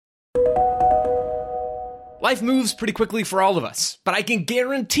Life moves pretty quickly for all of us, but I can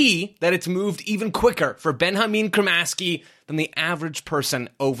guarantee that it's moved even quicker for Benjamin Cremaschi than the average person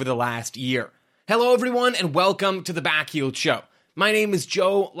over the last year. Hello everyone and welcome to the Backheeled Show. My name is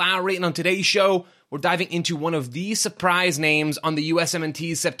Joe Lowry, and on today's show, we're diving into one of the surprise names on the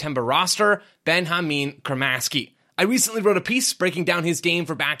USMNT's September roster, Benjamin Cremaschi. I recently wrote a piece breaking down his game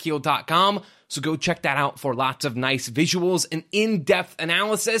for Backheeled.com, so go check that out for lots of nice visuals and in-depth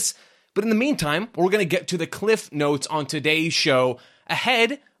analysis. But in the meantime, we're going to get to the cliff notes on today's show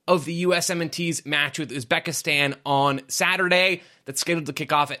ahead of the USMNT's match with Uzbekistan on Saturday. That's scheduled to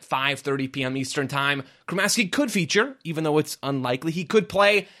kick off at 5:30 p.m. Eastern Time. Cremaschi could feature, even though it's unlikely he could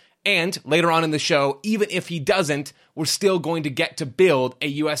play. And later on in the show, even if he doesn't, we're still going to get to build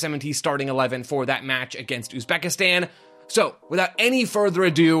a USMNT starting 11 for that match against Uzbekistan. So, without any further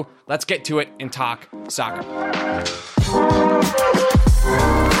ado, let's get to it and talk soccer.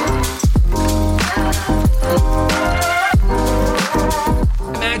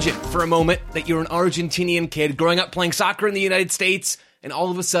 Imagine for a moment that you're an Argentinian kid growing up playing soccer in the United States, and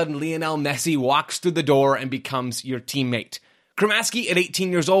all of a sudden Lionel Messi walks through the door and becomes your teammate. Cremaschi, at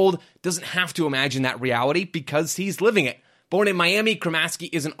 18 years old, doesn't have to imagine that reality because he's living it. Born in Miami, Cremaschi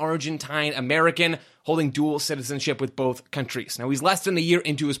is an Argentine-American holding dual citizenship with both countries. Now, he's less than a year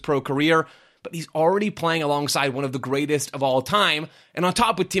into his pro career, but he's already playing alongside one of the greatest of all time. And on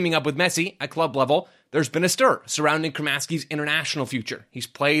top with teaming up with Messi at club level, there's been a stir surrounding Cremaschi's international future. He's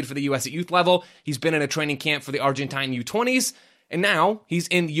played for the U.S. at youth level, he's been in a training camp for the Argentine U20s, and now he's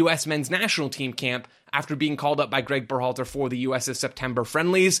in U.S. men's national team camp after being called up by Greg Berhalter for the U.S.'s September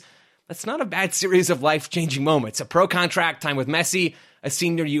friendlies. That's not a bad series of life-changing moments. A pro contract, time with Messi, a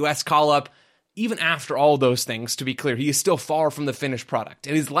senior U.S. call-up. Even after all those things, to be clear, he is still far from the finished product.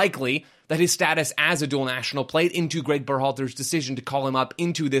 It is likely that his status as a dual national played into Greg Berhalter's decision to call him up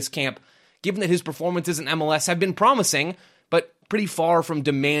into this camp, given that his performances in MLS have been promising, but pretty far from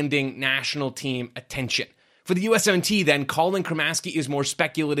demanding national team attention. For the USMNT, then, calling Cremaschi is more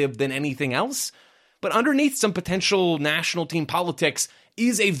speculative than anything else, but underneath some potential national team politics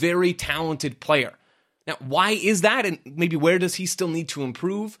is a very talented player. Now, why is that, and maybe where does he still need to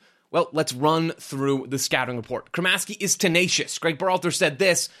improve? Well, let's run through the scouting report. Cremaschi is tenacious. Greg Berhalter said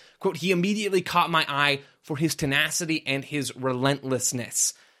this, quote, "He immediately caught my eye for his tenacity and his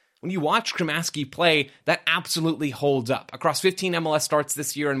relentlessness." When you watch Cremaschi play, that absolutely holds up. Across 15 MLS starts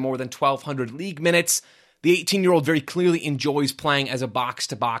this year and more than 1,200 league minutes, the 18-year-old very clearly enjoys playing as a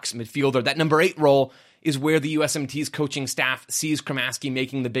box-to-box midfielder. That number 8 role is where the USMNT's coaching staff sees Cremaschi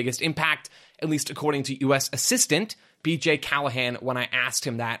making the biggest impact, at least according to U.S. assistant BJ Callahan when I asked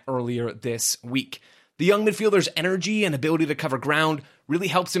him that earlier this week. The young midfielder's energy and ability to cover ground really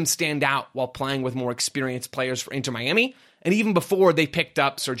helps him stand out while playing with more experienced players for Inter Miami. And even before they picked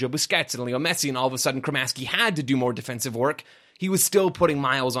up Sergio Busquets and Leo Messi and all of a sudden Cremaschi had to do more defensive work, he was still putting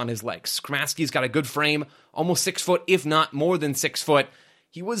miles on his legs. Cremaschi's got a good frame, almost 6 foot, if not more than 6 foot.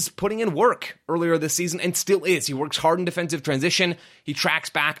 He was putting in work earlier this season and still is. He works hard in defensive transition. He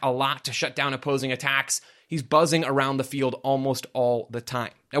tracks back a lot to shut down opposing attacks. He's buzzing around the field almost all the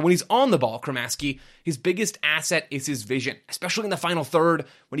time. Now, when he's on the ball, Cremaschi, his biggest asset is his vision, especially in the final third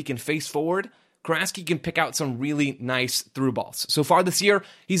when he can face forward. Cremaschi can pick out some really nice through balls. So far this year,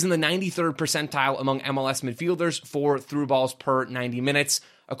 he's in the 93rd percentile among MLS midfielders for through balls per 90 minutes,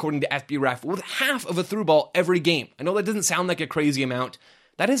 according to FBref, with half of a through ball every game. I know that doesn't sound like a crazy amount.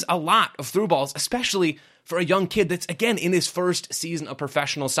 That is a lot of through balls, especially for a young kid that's, again, in his first season of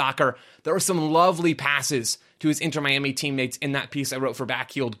professional soccer. There are some lovely passes to his Inter Miami teammates in that piece I wrote for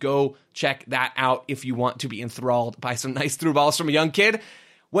Backheeled. Go check that out if you want to be enthralled by some nice through balls from a young kid.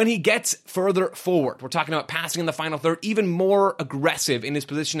 When he gets further forward, we're talking about passing in the final third, even more aggressive in his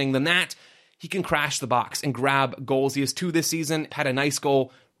positioning than that, he can crash the box and grab goals. He has 2 this season, had a nice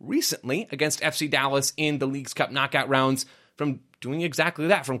goal recently against FC Dallas in the Leagues Cup knockout rounds from doing exactly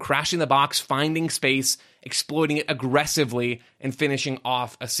that, from crashing the box, finding space, exploiting it aggressively, and finishing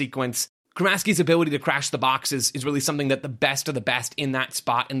off a sequence. Cremaschi's ability to crash the box is really something that the best of the best in that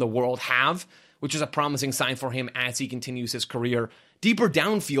spot in the world have, which is a promising sign for him as he continues his career. Deeper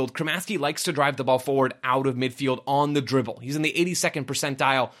downfield, Cremaschi likes to drive the ball forward out of midfield on the dribble. He's in the 82nd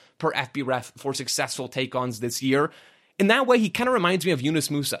percentile per FBref for successful take-ons this year. In that way, he kind of reminds me of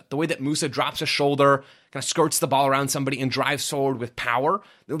Yunus Musa, the way that Musa drops a shoulder, kind of skirts the ball around somebody and drives forward with power.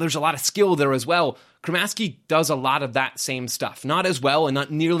 There's a lot of skill there as well. Cremaschi does a lot of that same stuff. Not as well and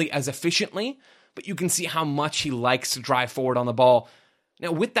not nearly as efficiently, but you can see how much he likes to drive forward on the ball.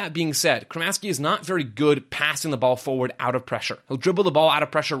 Now, with that being said, Cremaschi is not very good passing the ball forward out of pressure. He'll dribble the ball out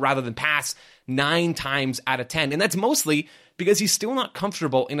of pressure rather than pass 9 times out of 10, and that's mostly because he's still not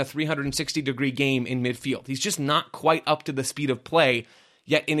comfortable in a 360-degree game in midfield. He's just not quite up to the speed of play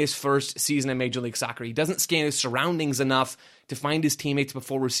yet in his first season in Major League Soccer. He doesn't scan his surroundings enough to find his teammates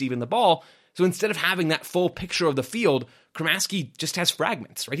before receiving the ball. So instead of having that full picture of the field, Cremaschi just has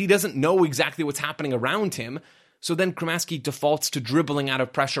fragments, right? He doesn't know exactly what's happening around him. So then Cremaschi defaults to dribbling out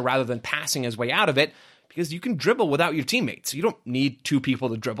of pressure rather than passing his way out of it, because you can dribble without your teammates. You don't need two people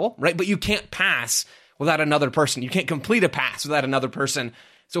to dribble, right? But you can't pass without another person. You can't complete a pass without another person.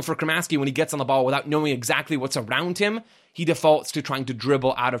 So for Cremaschi, when he gets on the ball without knowing exactly what's around him, he defaults to trying to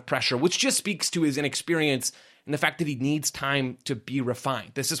dribble out of pressure, which just speaks to his inexperience and the fact that he needs time to be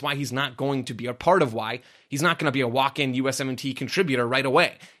refined. This is why he's not going to be, or part of why, he's not going to be a walk-in USMNT contributor right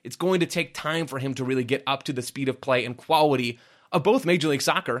away. It's going to take time for him to really get up to the speed of play and quality of both Major League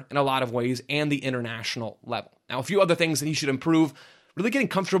Soccer in a lot of ways and the international level. Now, a few other things that he should improve: really getting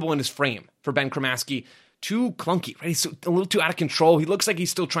comfortable in his frame for Ben Cremaschi. Too clunky, right? He's a little too out of control. He looks like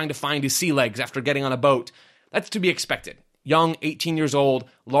he's still trying to find his sea legs after getting on a boat. That's to be expected. Young, 18 years old,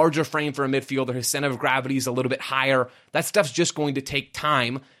 larger frame for a midfielder. His center of gravity is a little bit higher. That stuff's just going to take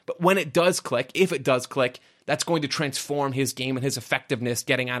time. But when it does click, if it does click, that's going to transform his game and his effectiveness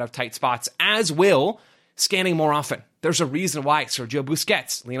getting out of tight spots, as will scanning more often. There's a reason why Sergio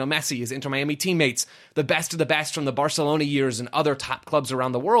Busquets, Lionel Messi, his Inter Miami teammates, the best of the best from the Barcelona years and other top clubs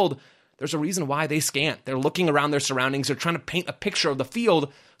around the world, there's a reason why they scan. They're looking around their surroundings. They're trying to paint a picture of the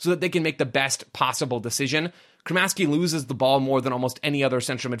field so that they can make the best possible decision. Cremaschi loses the ball more than almost any other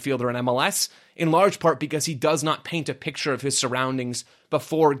central midfielder in MLS, in large part because he does not paint a picture of his surroundings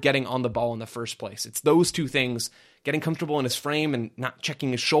before getting on the ball in the first place. It's those two things, getting comfortable in his frame and not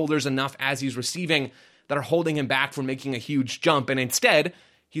checking his shoulders enough as he's receiving, that are holding him back from making a huge jump. And instead,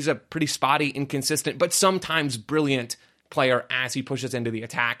 he's a pretty spotty, inconsistent, but sometimes brilliant player as he pushes into the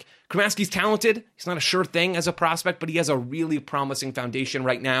attack. Cremaschi's talented. He's not a sure thing as a prospect, but he has a really promising foundation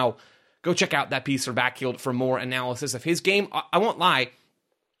right now. Go check out that piece for Backheeled for more analysis of his game. I won't lie,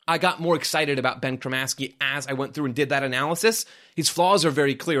 I got more excited about Ben Cremaschi as I went through and did that analysis. His flaws are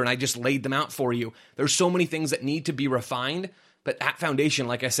very clear, and I just laid them out for you. There's so many things that need to be refined, but that foundation,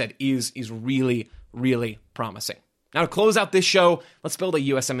 like I said, is really, really promising. Now, to close out this show, let's build a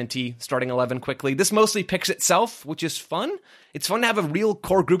USMNT starting 11 quickly. This mostly picks itself, which is fun. It's fun to have a real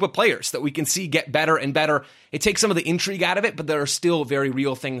core group of players that we can see get better and better. It takes some of the intrigue out of it, but there are still very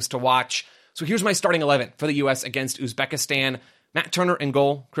real things to watch. So here's my starting 11 for the U.S. against Uzbekistan. Matt Turner in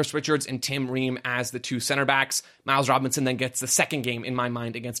goal, Chris Richards and Tim Ream as the two center backs. Miles Robinson then gets the second game in my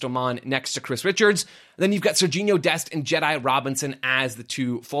mind against Oman next to Chris Richards. Then you've got Serginho Dest and Jedi Robinson as the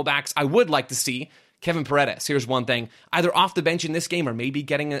two fullbacks. I would like to see Kevin Paredes, here's one thing, either off the bench in this game or maybe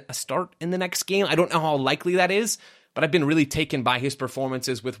getting a start in the next game. I don't know how likely that is, but I've been really taken by his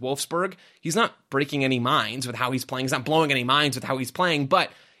performances with Wolfsburg. He's not breaking any minds with how he's playing. He's not blowing any minds with how he's playing,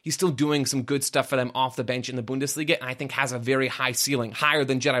 but he's still doing some good stuff for them off the bench in the Bundesliga, and I think has a very high ceiling, higher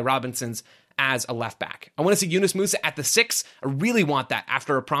than Jedi Robinson's as a left back. I want to see Yunus Musa at the 6. I really want that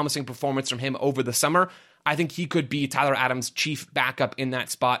after a promising performance from him over the summer. I think he could be Tyler Adams' chief backup in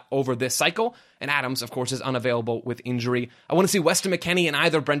that spot over this cycle. And Adams, of course, is unavailable with injury. I want to see Weston McKennie and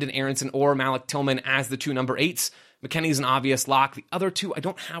either Brendan Aronson or Malik Tillman as the two number 8s. McKennie's an obvious lock. The other two, I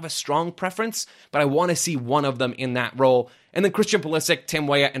don't have a strong preference, but I want to see one of them in that role. And then Christian Pulisic, Tim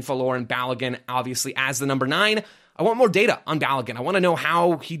Weah, and Folarin Balogun, obviously, as the number 9. I want more data on Balogun. I want to know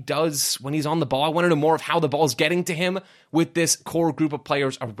how he does when he's on the ball. I want to know more of how the ball's getting to him with this core group of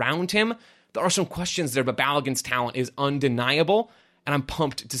players around him. There are some questions there, but Balogun's talent is undeniable, and I'm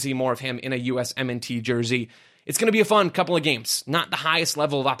pumped to see more of him in a USMNT jersey. It's going to be a fun couple of games. Not the highest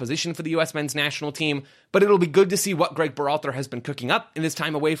level of opposition for the U.S. men's national team, but it'll be good to see what Greg Berhalter has been cooking up in his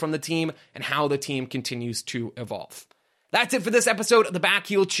time away from the team and how the team continues to evolve. That's it for this episode of the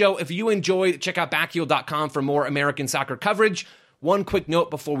Backheeled Show. If you enjoyed, check out backheeled.com for more American soccer coverage. One quick note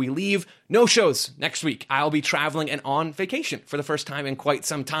before we leave, no shows next week. I'll be traveling and on vacation for the first time in quite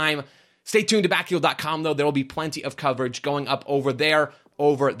some time. Stay tuned to backheeled.com, though. There will be plenty of coverage going up over there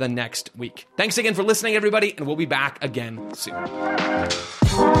over the next week. Thanks again for listening, everybody, and we'll be back again soon.